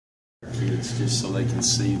kids just so they can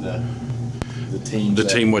see the team. The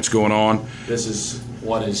team, what's going on. This is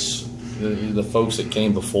what is the folks that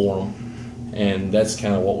came before them, and that's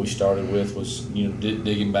kind of what we started with, was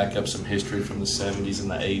digging back up some history from the 70s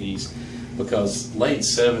and the 80s, because late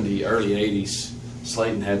 70s, early 80s,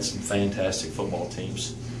 Slaton had some fantastic football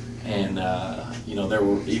teams, and there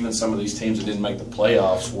were even some of these teams that didn't make the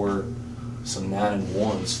playoffs were some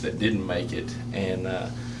 9-1s that didn't make it, and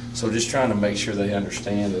so just trying to make sure they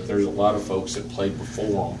understand that there's a lot of folks that played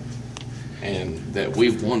before them, and that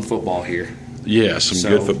we've won football here. Yeah, some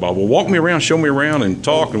good football. Well, walk me around, show me around, and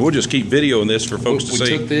talk, and we'll just keep videoing this for folks to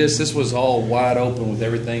see. We took this was all wide open with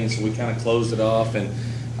everything, so we kind of closed it off, and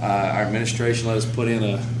our administration let us put in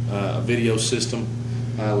a video system.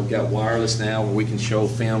 We've got wireless now where we can show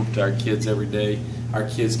film to our kids every day. Our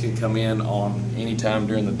kids can come in on any time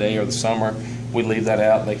during the day or the summer. We leave that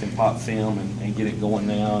out. They can pop film and get it going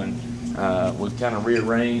now, and we've kind of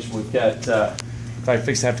rearranged. We've got I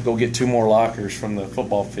fixed to have to go get 2 more lockers from the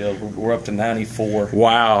football field. We're up to 94.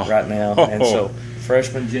 Wow. Right now, and so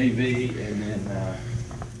freshman JV, and then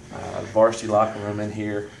varsity locker room in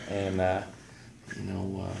here, and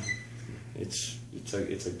it's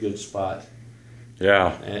a good spot.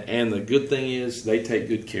 Yeah. And the good thing is they take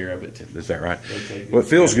good care of it. Is that right? Well, it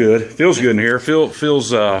feels good. It feels good in here.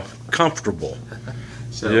 Feels comfortable.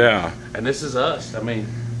 So, yeah. And this is us. I mean,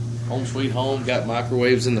 home sweet home. Got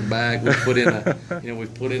microwaves in the back. We put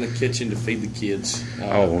in a kitchen to feed the kids.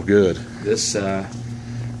 Oh, good. This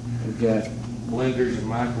we've got blenders and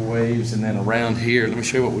microwaves, and then around here, let me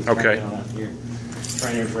show you what we've got down out here.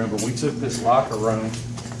 Trainer's room. But we took this locker room,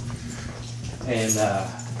 and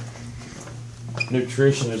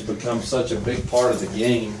nutrition has become such a big part of the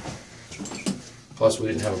game. Plus, we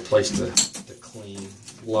didn't have a place to clean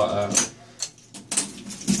water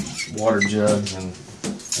jugs and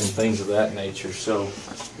things of that nature. So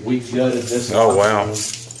we gutted this. Oh, wow.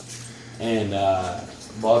 And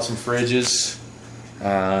bought some fridges,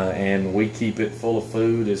 and we keep it full of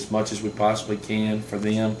food as much as we possibly can for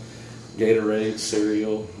them. Gatorade,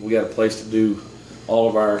 cereal. We got a place to do all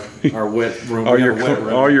of our wet room.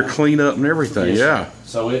 All your cleanup and everything. Yes. Yeah.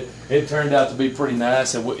 So it turned out to be pretty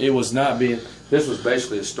nice. It was not being. This was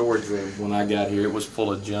basically a storage room when I got here. It was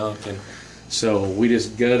full of junk, and so we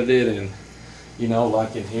just gutted it, and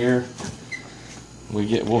like in here, we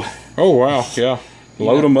get. Oh wow! Yeah.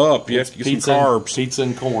 Load them up. You have to get some carbs. Pizza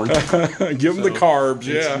and corn. Give them the carbs.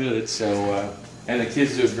 Yeah. It's good. So and the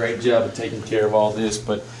kids do a great job of taking care of all this,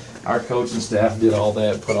 but our coaching staff did all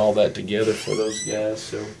that, put all that together for those guys.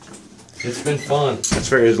 So it's been fun. That's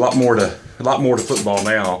fair. There's a lot more to football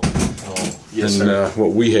now than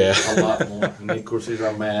what we had. A lot more. And then, of course, these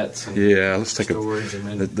are mats. And yeah, let's take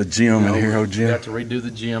the gym in here. Oh, gym. Got to redo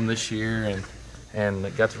the gym this year,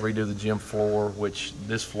 and got to redo the gym floor, which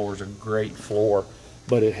this floor is a great floor,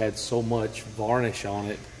 but it had so much varnish on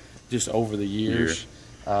it just over the years.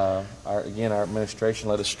 Our administration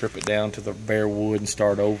let us strip it down to the bare wood and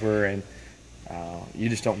start over, and you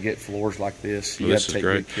just don't get floors like this. You have to take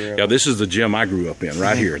good care of it. This is the gym I grew up in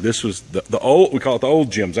right here. This was the old, we call it the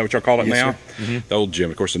old gym. Is that what y'all call it now? Mm-hmm. The old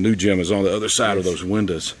gym. Of course, the new gym is on the other side of those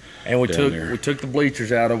windows. And we took the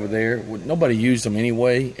bleachers out over there. Nobody used them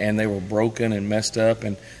anyway, and they were broken and messed up,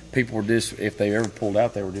 and people were just, if they ever pulled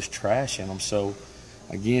out, they were just trashing them. So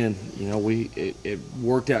again, it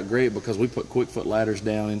worked out great because we put quick foot ladders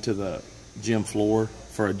down into the gym floor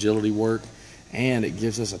for agility work, and it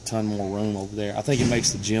gives us a ton more room over there. I think it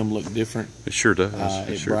makes the gym look different. It sure does.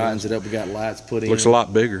 It brightens it up. We got lights put in. Looks a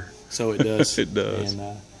lot bigger. So it does. It does.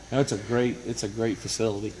 And it's a great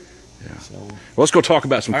facility. Yeah. So well, let's go talk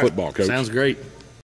about some football, Coach. Sounds great.